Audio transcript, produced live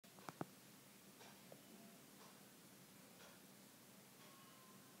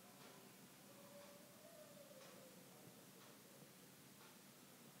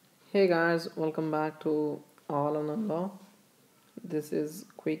Hey guys, welcome back to All on Law. This is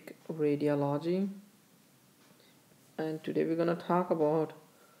quick radiology, and today we're going to talk about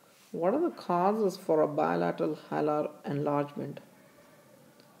what are the causes for a bilateral hilar enlargement.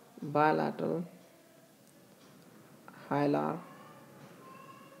 Bilateral hilar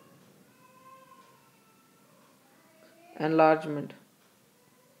enlargement.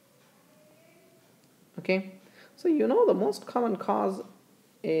 Okay, so the most common cause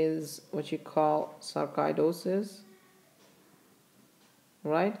is what you call sarcoidosis,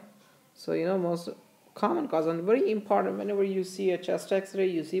 right? So most common cause and very important whenever you see a chest x-ray,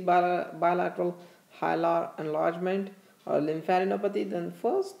 you see bilateral hilar enlargement or lymphadenopathy, then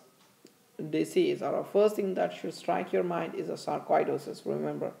first disease or first thing that should strike your mind is a sarcoidosis,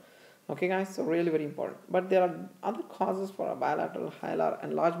 remember. Okay guys, so really very important. But there are other causes for a bilateral hilar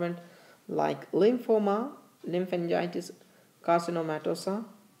enlargement like lymphoma, lymphangitis carcinomatosa,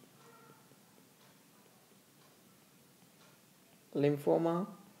 lymphoma,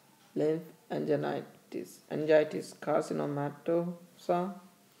 lymphangitis carcinomatosa.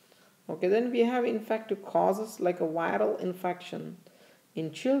 Okay, then we have infective causes like a viral infection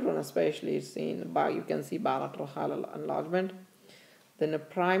in children, especially seen by, you can see bilateral hilar enlargement. Then a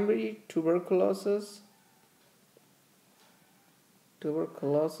primary tuberculosis.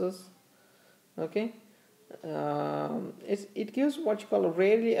 Okay, it gives what you call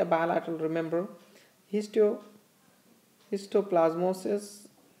rarely a bilateral. Remember, histoplasmosis,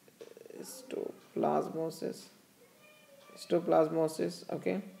 histoplasmosis,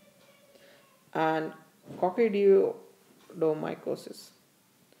 okay, and coccidioidomycosis,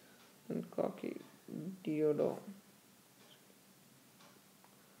 and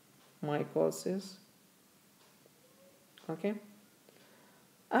coccidioidomycosis, okay,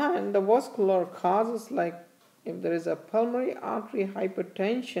 and the vascular causes like if there is a pulmonary artery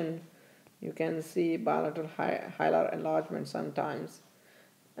hypertension, you can see bilateral hilar enlargement sometimes,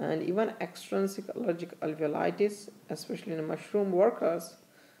 and even extrinsic allergic alveolitis, especially in mushroom workers,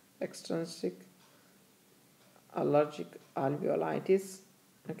 extrinsic allergic alveolitis,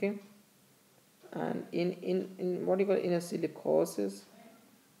 okay, and in what you call inner silicosis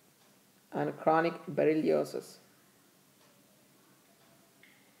and chronic berylliosis.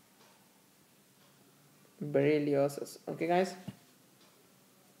 Okay guys,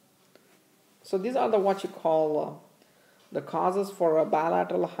 so these are the what you call the causes for a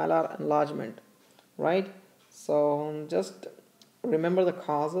bilateral hilar enlargement, right? So just remember the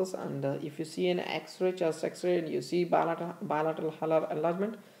causes, and if you see an x-ray, chest x-ray, and you see bilateral hilar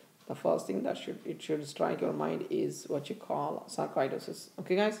enlargement, the first thing that should strike your mind is what you call sarcoidosis.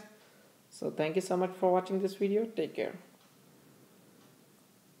 Okay guys, so thank you so much for watching this video. Take care.